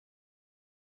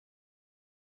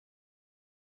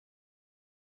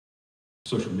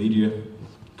social media,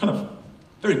 kind of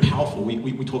very powerful.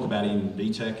 We talk about it in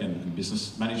BTech and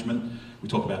business management. We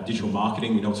talk about digital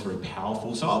marketing. We know it's very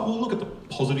powerful. So we'll look at the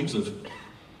positives of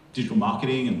digital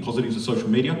marketing and positives of social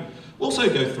media. We'll also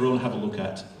go through and have a look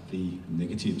at the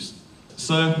negatives.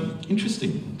 So,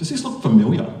 interesting. Does this look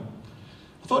familiar?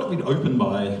 I thought we'd open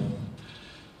by,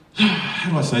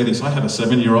 how do I say this? I have a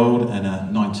 7-year-old and a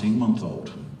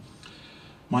 19-month-old.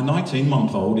 My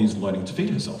 19-month-old is learning to feed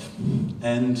herself.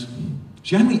 And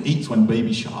she only eats when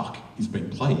Baby Shark is being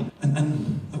played.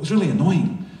 And it was really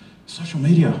annoying. Social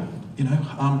media,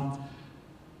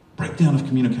 breakdown of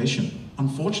communication.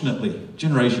 Unfortunately,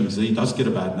 Generation Z does get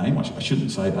a bad name. I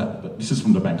shouldn't say that, but this is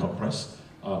from the Bangkok Post,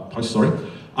 sorry.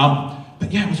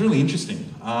 But yeah, it was really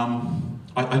interesting.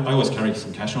 I always carry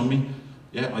some cash on me.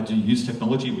 Yeah, I do use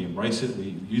technology, we embrace it,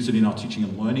 we use it in our teaching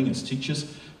and learning as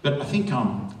teachers. But I think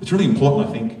it's really important,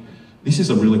 I think, this is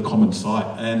a really common sight.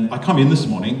 And I come in this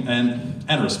morning, and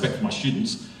out of respect for my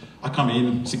students, I come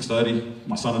in 6:30,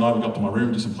 my son and I, we got to my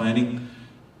room, do some planning.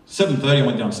 7:30, I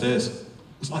went downstairs. It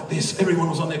was like this, everyone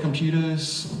was on their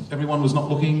computers, everyone was not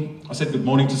looking. I said good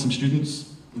morning to some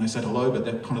students, and they said hello, but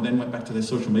they kind of then went back to their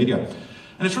social media.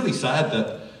 And it's really sad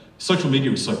that social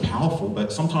media is so powerful,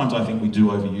 but sometimes I think we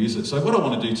do overuse it. So what I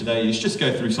want to do today is just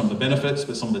go through some of the benefits,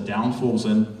 but some of the downfalls,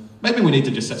 and maybe we need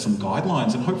to just set some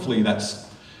guidelines, and hopefully that's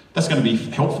going to be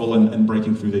helpful in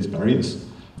breaking through these barriers.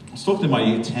 I was talking to my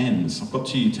year 10s, I've got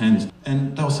 2 year 10s,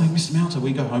 and they were saying, Mr. Mouter,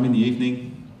 we go home in the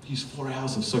evening, use 4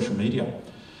 hours of social media.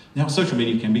 Now, social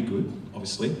media can be good,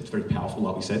 obviously, it's very powerful,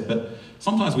 like we said, but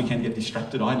sometimes we can get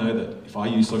distracted. I know that if I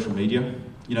use social media,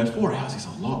 4 hours is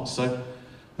a lot. So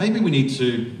maybe we need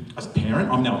to, as a parent,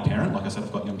 I'm now a parent, like I said,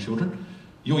 I've got young children,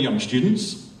 your young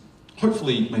students,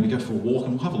 hopefully maybe go for a walk,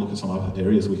 and we'll have a look at some other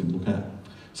areas we can look at.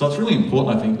 So it's really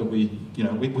important, I think, that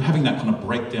we're having that kind of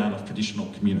breakdown of traditional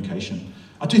communication.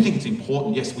 I do think it's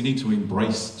important, yes, we need to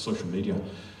embrace social media.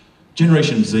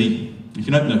 Generation Z, if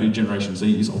you don't know who Generation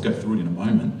Z is, I'll go through it in a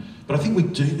moment, but I think we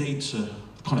do need to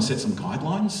kind of set some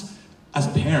guidelines. As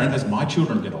a parent, as my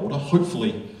children get older,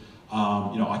 hopefully,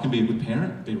 I can be a good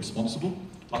parent, be responsible.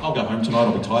 Like, I'll go home tonight,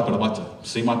 I'll be tired, but I'd like to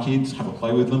see my kids, have a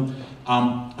play with them.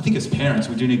 I think as parents,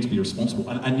 we do need to be responsible,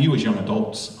 and you as young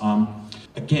adults,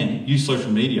 again, use social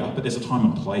media, but there's a time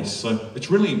and place. So it's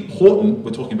really important,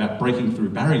 we're talking about breaking through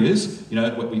barriers, we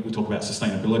talk about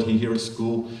sustainability here at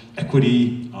school,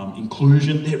 equity,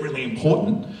 inclusion, they're really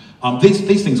important.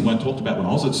 These things weren't talked about when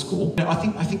I was at school.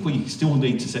 I think we still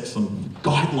need to set some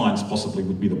guidelines, possibly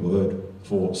would be the word,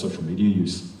 for social media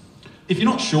use. If you're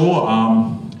not sure,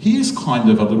 here's kind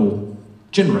of a little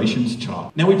generations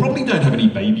chart. Now, we probably don't have any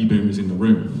baby boomers in the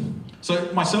room.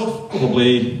 So myself,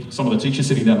 probably some of the teachers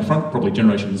sitting down the front, probably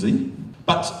Generation Z.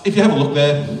 But if you have a look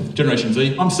there, Generation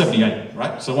Z, I'm 78,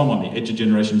 right? So I'm on the edge of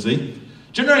Generation Z.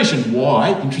 Generation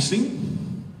Y,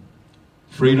 interesting.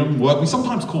 Freedom, work. We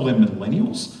sometimes call them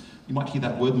millennials. You might hear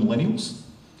that word, millennials.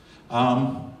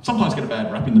 Sometimes get a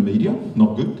bad rap in the media,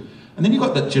 not good. And then you've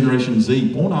got that Generation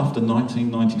Z, born after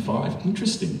 1995.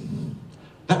 Interesting.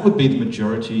 That would be the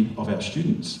majority of our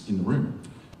students in the room.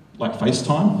 Like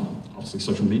FaceTime, obviously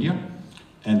social media,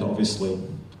 and obviously,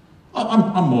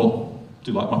 I'm more,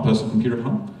 do like my personal computer at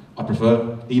home. I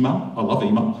prefer email, I love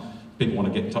email. People want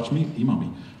to get in touch with me, email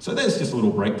me. So there's just a little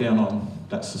breakdown on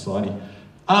that society.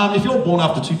 If you're born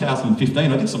after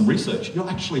 2015, I did some research, you're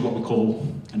actually what we call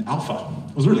an alpha.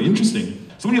 It was really interesting.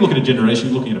 So when you look at a generation,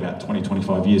 you're looking at about 20,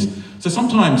 25 years. So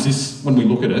sometimes when we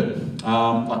look at it,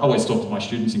 I always talk to my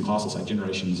students in class, I'll say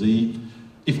Generation Z.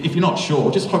 If you're not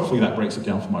sure, just hopefully that breaks it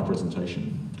down for my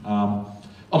presentation.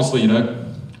 Obviously,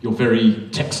 you're very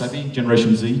tech savvy,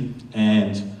 Generation Z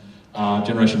and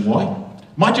Generation Y.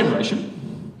 My generation,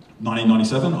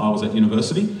 1997, I was at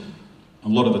university. A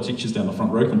lot of the teachers down the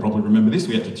front row can probably remember this.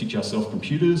 We had to teach ourselves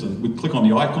computers, and we'd click on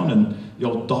the icon, and the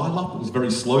old dial-up, it was very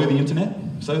slow, the internet.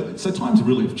 So times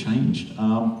really have changed.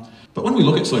 But when we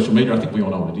look at social media, I think we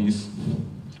all know what it is.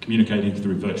 Communicating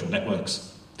through virtual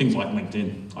networks, things like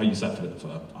LinkedIn. I use that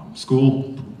for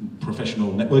school,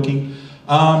 professional networking.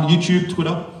 YouTube,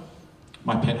 Twitter.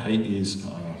 My pet hate is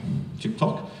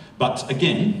TikTok. But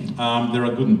again, there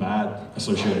are good and bad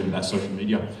associated with that social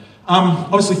media.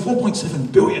 Obviously,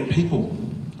 4.7 billion people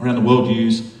around the world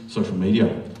use social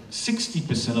media.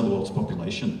 60% of the world's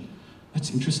population.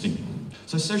 That's interesting.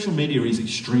 So social media is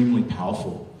extremely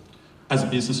powerful. As a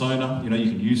business owner, you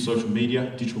can use social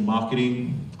media, digital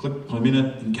marketing, click per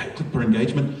minute, click per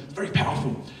engagement. It's very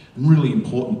powerful and really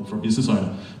important for a business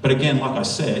owner. But again, like I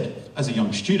said, as a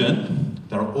young student,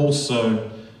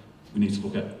 we need to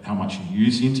look at how much you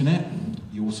use the internet.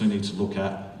 You also need to look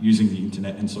at using the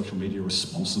internet and social media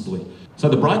responsibly. So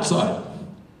the bright side,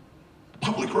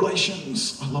 Public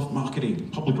relations. I love marketing.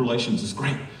 Public relations is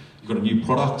great. You've got a new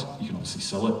product, you can obviously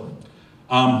sell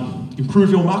it.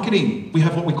 Improve your marketing. We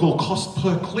have what we call cost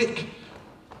per click.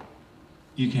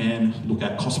 You can look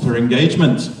at cost per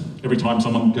engagement. Every time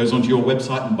someone goes onto your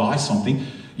website and buys something,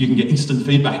 you can get instant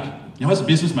feedback. Now, as a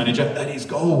business manager, that is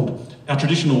gold. Our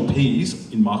traditional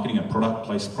P's in marketing are product,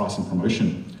 place, price, and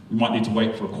promotion. We might need to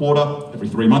wait for a quarter, every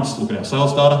 3 months, to look at our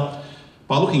sales data.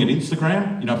 By looking at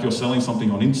Instagram, if you're selling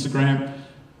something on Instagram,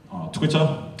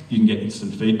 Twitter, you can get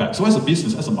instant feedback. So as a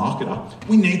business, as a marketer,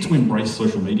 we need to embrace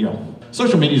social media.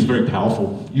 Social media is very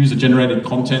powerful. User-generated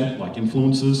content like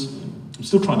influencers. I'm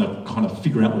still trying to kind of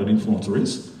figure out what an influencer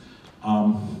is.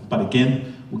 But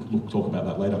again, we'll talk about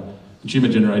that later.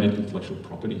 Consumer-generated intellectual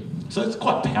property. So it's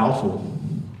quite powerful,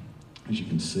 as you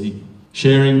can see.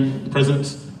 Sharing,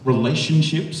 presence,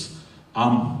 relationships,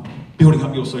 building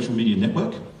up your social media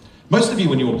network. Most of you,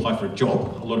 when you apply for a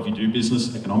job, a lot of you do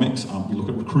business, economics, you look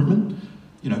at recruitment,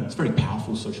 it's very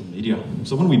powerful social media.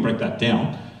 So when we break that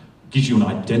down, it gives you an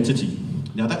identity.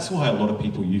 Now that's why a lot of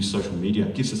people use social media.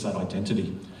 It gives us that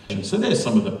identity. So there's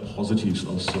some of the positives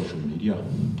of social media.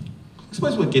 I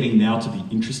suppose we're getting now to the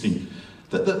interesting,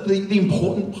 the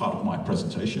important part of my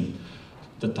presentation,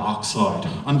 the dark side.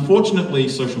 Unfortunately,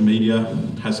 social media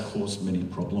has caused many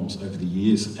problems over the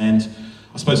years, and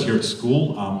I suppose here at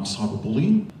school,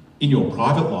 cyberbullying. In your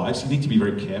private lives, you need to be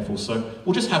very careful. So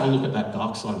we'll just have a look at that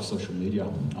dark side of social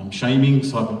media. Shaming,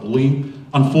 cyberbullying.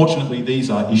 Unfortunately,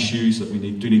 these are issues that we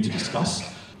do need to discuss.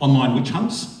 Online witch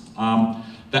hunts.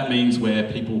 That means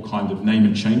where people kind of name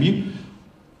and shame you.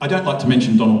 I don't like to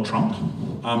mention Donald Trump.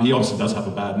 He obviously does have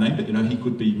a bad name, but he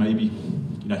could be maybe,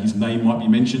 his name might be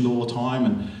mentioned all the time,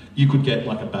 and you could get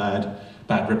like a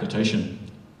bad reputation.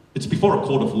 It's before a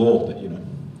court of law that,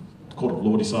 the court of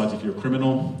law decides if you're a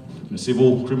criminal. In a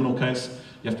civil criminal case,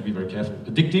 you have to be very careful.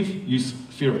 Addictive use,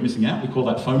 fear of missing out. We call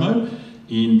that FOMO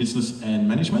in business and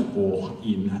management or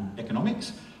in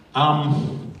economics.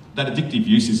 That addictive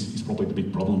use is probably the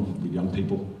big problem with young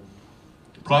people.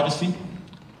 Privacy.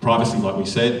 Privacy, like we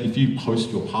said, if you post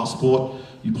your passport,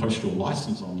 you post your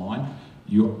license online,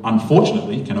 you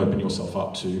unfortunately can open yourself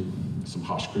up to some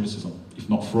harsh criticism, if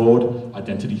not fraud,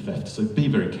 identity theft. So be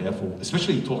very careful,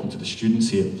 especially talking to the students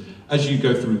here. As you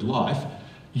go through life,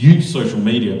 use social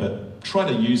media, but try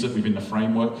to use it within the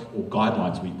framework or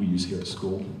guidelines we use here at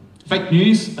school. Fake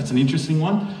news, that's an interesting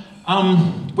one.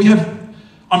 I'm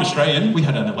Australian, we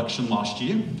had an election last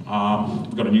year,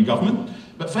 we've got a new government,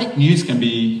 but fake news can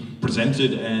be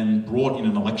presented and brought in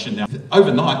an election. Now,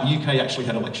 overnight, the UK actually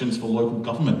had elections for local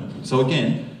government. So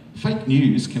again, fake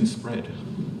news can spread.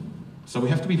 So we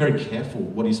have to be very careful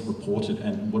what is reported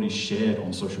and what is shared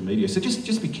on social media. So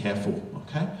just be careful,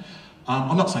 okay?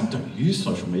 I'm not saying don't use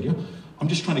social media. I'm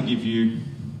just trying to give you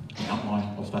an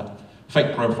outline of that.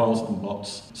 Fake profiles and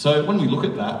bots. So when we look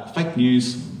at that, fake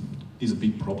news is a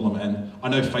big problem, and I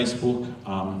know Facebook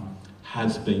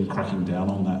has been cracking down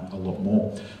on that a lot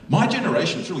more. My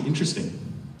generation, it's really interesting.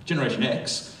 Generation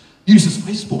X uses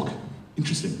Facebook.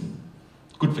 Interesting.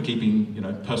 Good for keeping,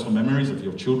 personal memories of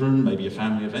your children, maybe a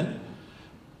family event.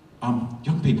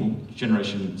 Young people,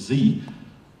 Generation Z,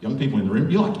 young people in the room,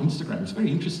 you like Instagram. It's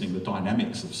very interesting, the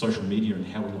dynamics of social media and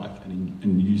how we like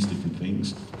and use different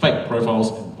things. Fake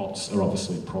profiles and bots are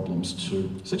obviously problems too.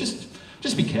 So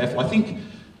just be careful. I think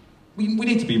we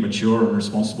need to be mature and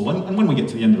responsible. And when we get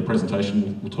to the end of the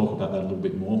presentation, we'll talk about that a little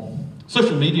bit more.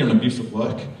 Social media and abuse at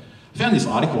work. I found this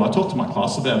article, I talked to my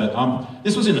class about it.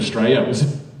 This was in Australia, it was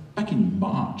back in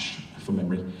March, from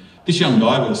memory. This young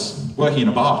guy was working in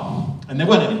a bar, and there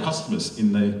weren't any customers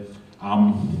in the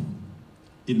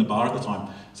bar at the time.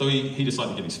 So he decided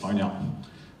to get his phone out.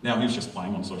 Now he was just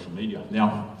playing on social media.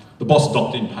 Now the boss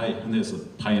docked in pay, and there's the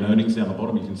pay and earnings down the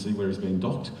bottom. You can see where he's being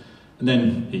docked. And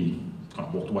then he kind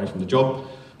of walked away from the job.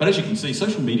 But as you can see,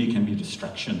 social media can be a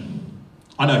distraction.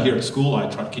 I know here at school, I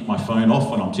try to keep my phone off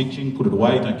when I'm teaching, put it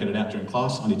away, don't get it out during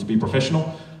class. I need to be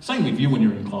professional. Same with you when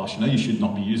you're in class. You should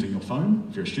not be using your phone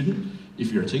if you're a student.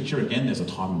 If you're a teacher, again, there's a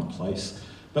time and a place.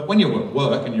 But when you're at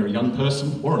work and you're a young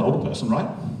person or an older person, right?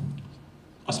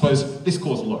 I suppose this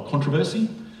caused a lot of controversy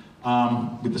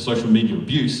with the social media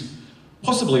abuse.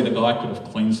 Possibly the guy could have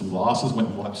cleaned some glasses, went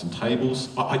and wiped some tables.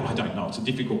 I don't know, it's a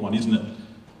difficult one, isn't it?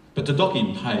 But to dock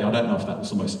in pay, I don't know if that was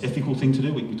the most ethical thing to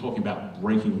do. We're talking about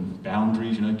breaking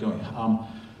boundaries, going,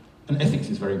 and ethics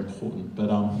is very important. But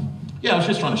yeah, I was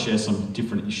just trying to share some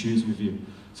different issues with you.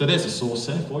 So there's a source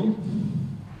there for you.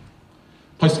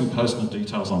 Posting personal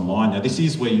details online. Now this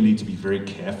is where you need to be very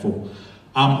careful.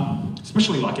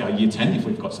 Especially like our year 10, if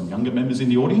we've got some younger members in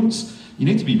the audience, you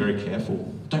need to be very careful.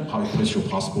 Don't post your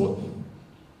passport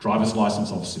Driver's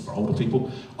license, obviously for older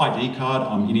people. ID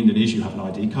card, in Indonesia you have an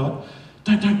ID card.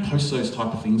 Don't post those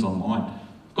type of things online.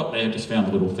 Got there, just found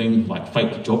a little thing like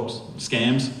fake jobs,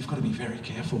 scams. You've got to be very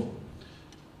careful.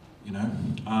 You know,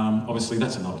 obviously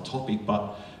that's another topic,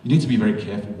 but you need to be very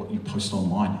careful what you post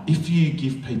online. If you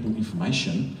give people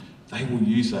information, they will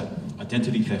use that.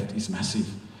 Identity theft is massive.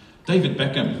 David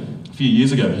Beckham, a few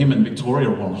years ago, him and Victoria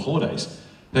were on holidays.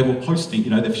 They were posting, you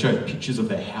know, they've showed pictures of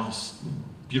their house,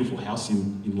 beautiful house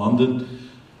in London.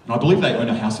 And I believe they own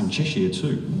a house in Cheshire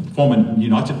too. Former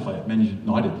United player, Man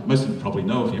United, most of you probably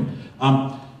know of him.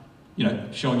 You know,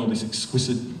 showing all these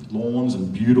exquisite lawns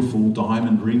and beautiful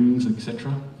diamond rings,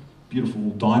 etc. Beautiful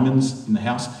diamonds in the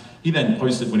house. He then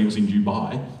posted when he was in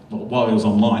Dubai, well, while he was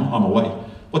online, I'm away.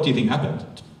 What do you think happened?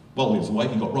 While he was away,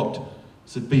 he got robbed.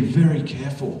 So be very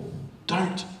careful.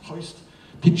 Don't post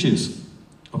pictures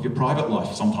of your private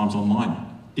life sometimes online.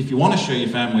 If you want to show your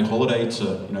family holiday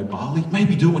to, you know, Bali,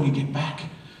 maybe do it when you get back.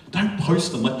 Don't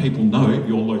post and let people know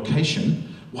your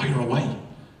location while you're away.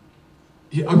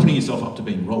 You're opening yourself up to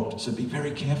being robbed, so be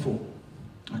very careful,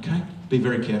 okay? Be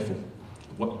very careful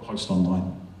of what you post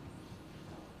online.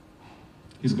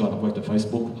 Here's a guy that worked at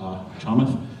Facebook,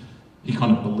 Chamath. He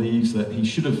kind of believes that he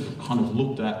should have kind of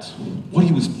looked at what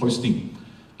he was posting.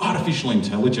 Artificial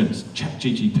intelligence,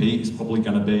 ChatGPT is probably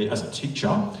going to be, as a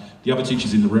teacher, the other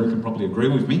teachers in the room can probably agree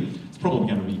with me, it's probably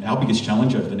going to be our biggest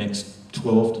challenge over the next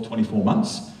 12 to 24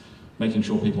 months, making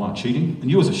sure people aren't cheating. And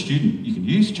you as a student, you can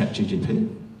use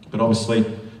ChatGPT, but obviously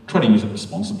try to use it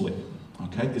responsibly,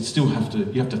 okay? You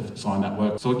have to sign that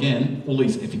work. So again, all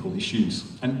these ethical issues.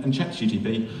 And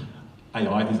ChatGPT,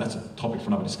 AI, that's a topic for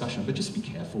another discussion, but just be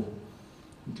careful,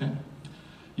 okay?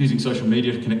 Using social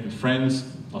media to connect with friends,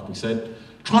 like we said.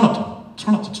 Try not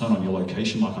to turn on your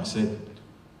location, like I said.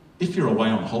 If you're away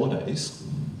on holidays,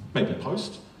 maybe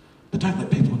post, but don't let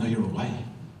people know you're away.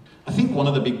 I think one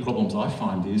of the big problems I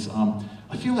find is,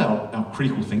 I feel our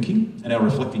critical thinking and our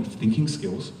reflective thinking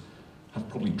skills have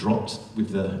probably dropped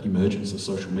with the emergence of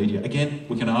social media. Again,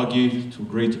 we can argue to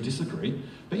agree to disagree,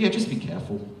 but yeah, just be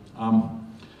careful.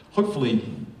 Hopefully,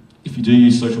 if you do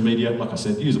use social media, like I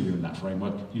said, use it within that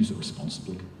framework, use it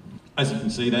responsibly. As you can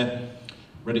see there,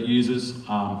 Reddit users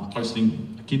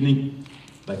posting a kidney,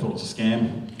 they thought it was a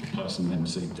scam, the person then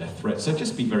received death threats. So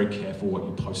just be very careful what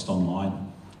you post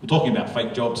online. We're talking about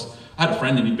fake jobs. I had a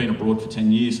friend and he'd been abroad for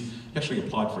 10 years. He actually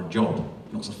applied for a job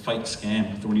and it was a fake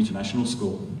scam through an international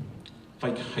school.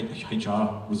 Fake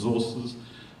HR resources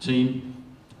team.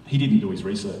 He didn't do his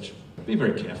research. Be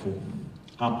very careful.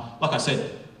 Like I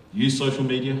said, use social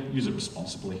media, use it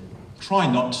responsibly.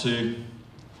 Try not to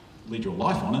lead your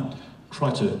life on it.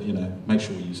 Try to, you know, make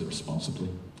sure you use it responsibly.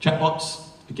 Chatbots,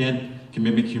 again, can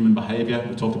mimic human behaviour.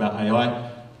 We talked about AI,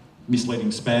 misleading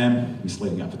spam,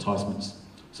 misleading advertisements.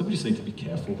 So we just need to be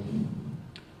careful.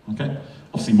 Okay?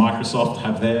 Obviously Microsoft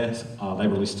have theirs. They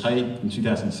released Tay in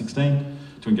 2016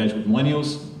 to engage with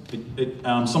millennials.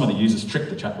 Some of the users tricked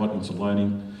the chatbot into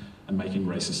learning and making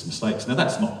racist mistakes. Now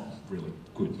that's not really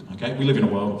good, okay? We live in a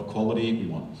world of equality, we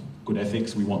want good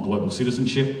ethics, we want global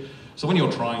citizenship. So when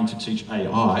you're trying to teach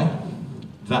AI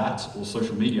that, or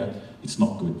social media, it's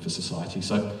not good for society.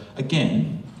 So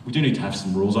again, we do need to have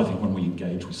some rules, I think, when we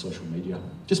engage with social media.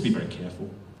 Just be very careful.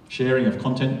 Sharing of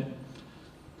content,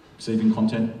 receiving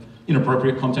content,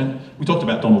 inappropriate content. We talked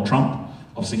about Donald Trump.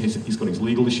 Obviously, he's got his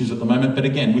legal issues at the moment, but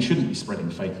again, we shouldn't be spreading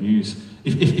fake news.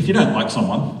 If you don't like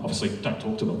someone, obviously, don't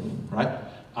talk to them, right?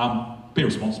 Be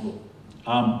responsible.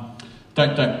 Don't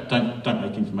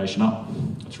make information up.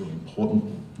 That's really important,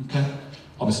 okay?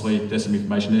 Obviously, there's some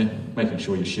information there, making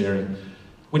sure you're sharing.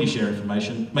 When you share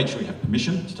information, make sure you have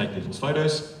permission to take people's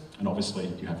photos, and obviously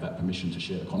you have that permission to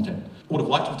share the content. I would have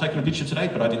liked to have taken a picture today,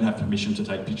 but I didn't have permission to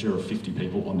take a picture of 50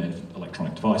 people on their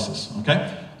electronic devices,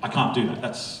 okay? I can't do that,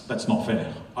 that's not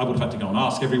fair. I would have had to go and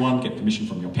ask everyone, get permission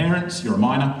from your parents, you're a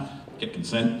minor, get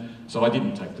consent, so I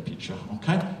didn't take the picture,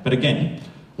 okay? But again,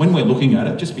 when we're looking at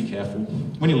it, just be careful.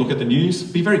 When you look at the news,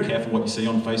 be very careful what you see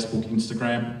on Facebook,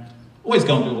 Instagram. Always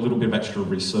go and do a little bit of extra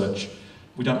research.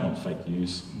 We don't want fake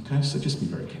news, okay? So just be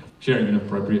very careful. Sharing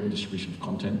inappropriate distribution of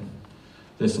content.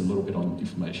 There's some little bit on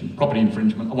information. Property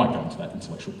infringement, I won't go into that,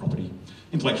 intellectual property.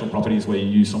 Intellectual property is where you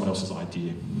use someone else's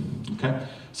idea, okay?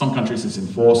 Some countries it's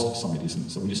enforced, some it isn't,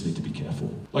 so we just need to be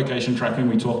careful. Location tracking,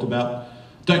 we talked about.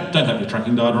 Don't have your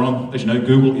tracking data on. As you know,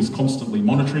 Google is constantly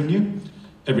monitoring you.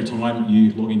 Every time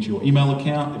you log into your email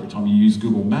account, every time you use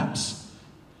Google Maps,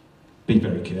 be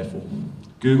very careful.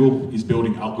 Google is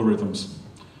building algorithms.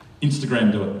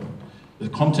 Instagram do it. The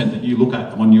content that you look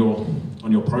at on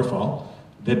your profile,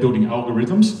 they're building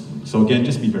algorithms. So again,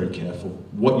 just be very careful.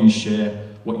 What you share,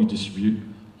 what you distribute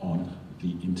on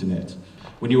the internet.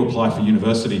 When you apply for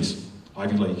universities,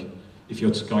 Ivy League, if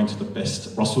you're going to the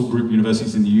best Russell Group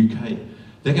universities in the UK,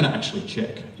 they're going to actually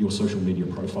check your social media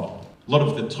profile. A lot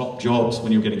of the top jobs,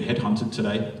 when you're getting headhunted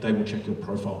today, they will check your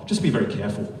profile. Just be very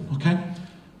careful, okay?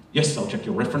 Yes, they'll check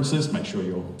your references, make sure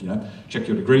check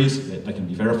your degrees, they can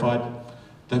be verified.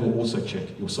 They will also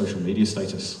check your social media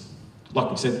status. Like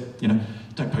we said,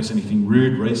 don't post anything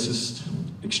rude, racist,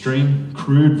 extreme,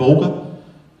 crude, vulgar.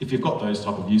 If you've got those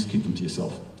type of views, keep them to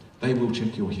yourself. They will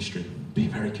check your history. Be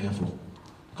very careful.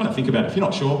 Kind of think about it. If you're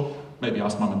not sure, maybe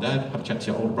ask mum and dad, have a chat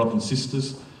to your older brothers and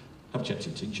sisters, have a chat to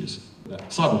your teachers.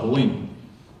 Cyberbullying,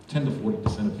 10 to 40%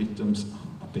 of victims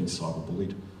have been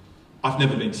cyberbullied. I've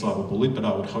never been cyberbullied, but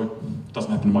I would hope it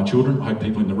doesn't happen to my children. I hope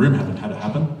people in the room haven't had it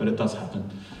happen, but it does happen.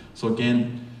 So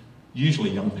again, usually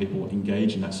young people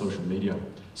engage in that social media.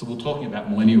 So we're talking about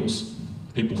millennials,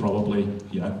 people probably,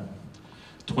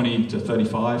 20 to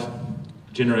 35,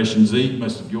 Generation Z,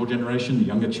 most of your generation, the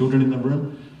younger children in the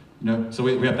room. So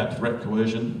we have that threat,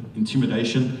 coercion,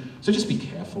 intimidation. So just be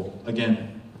careful.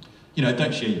 Again,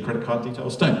 don't share your credit card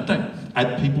details. Don't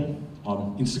add people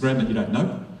on Instagram that you don't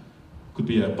know. Could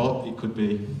be a bot, it could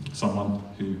be someone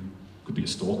who could be a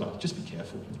stalker. Just be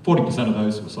careful. 40% of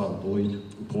those who were cyberbullied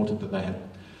reported that they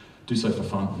do so for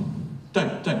fun.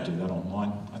 Don't do that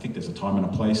online. I think there's a time and a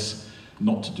place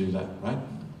not to do that, right?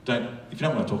 If you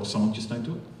don't want to talk to someone, just don't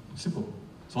do it. Simple.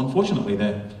 So unfortunately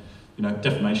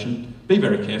defamation, be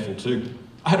very careful too.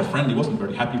 I had a friend, he wasn't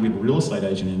very happy with a real estate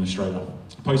agent in Australia.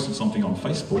 He posted something on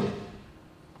Facebook.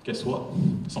 Guess what?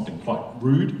 Something quite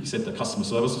rude. He said the customer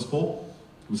service was poor.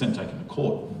 He was then taken to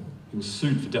court. He was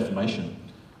sued for defamation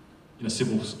in a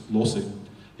civil lawsuit.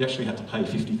 He actually had to pay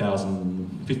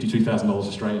 $52,000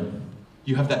 Australian.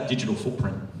 You have that digital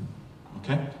footprint,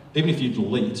 okay? Even if you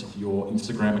delete your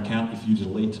Instagram account, if you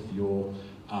delete your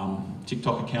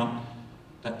TikTok account,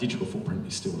 that digital footprint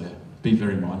is still there. Be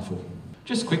very mindful.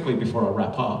 Just quickly before I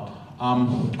wrap up,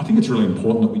 I think it's really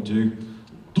important that we do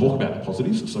talk about the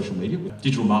positives of social media.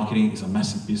 Digital marketing is a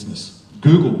massive business.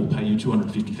 Google will pay you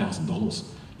 $250,000.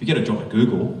 If you get a job at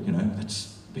Google, that's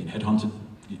been headhunted,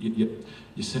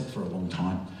 you're set for a long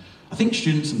time. I think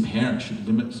students and parents should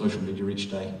limit social media each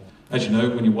day. As you know,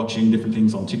 when you're watching different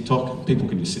things on TikTok, people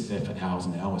can just sit there for hours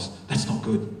and hours. That's not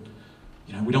good.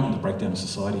 We don't want to break down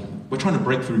society. We're trying to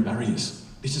break through barriers.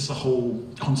 This is the whole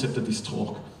concept of this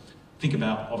talk. Think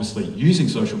about, obviously, using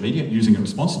social media, using it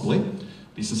responsibly,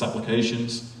 business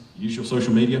applications, use your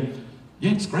social media.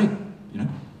 Yeah, it's great, Do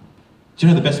you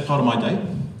know the best part of my day?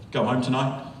 Go home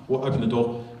tonight, open the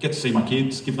door, get to see my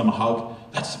kids, give them a hug.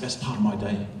 That's the best part of my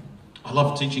day. I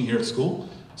love teaching here at school.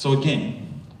 So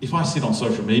again, if I sit on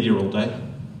social media all day,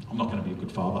 I'm not going to be a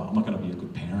good father. I'm not going to be a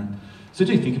good parent. So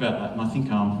do think about that. And I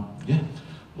think,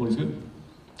 all is good.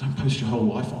 Don't post your whole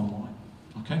life online,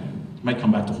 okay? It may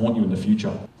come back to haunt you in the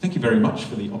future. Thank you very much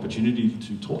for the opportunity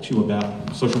to talk to you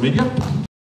about social media.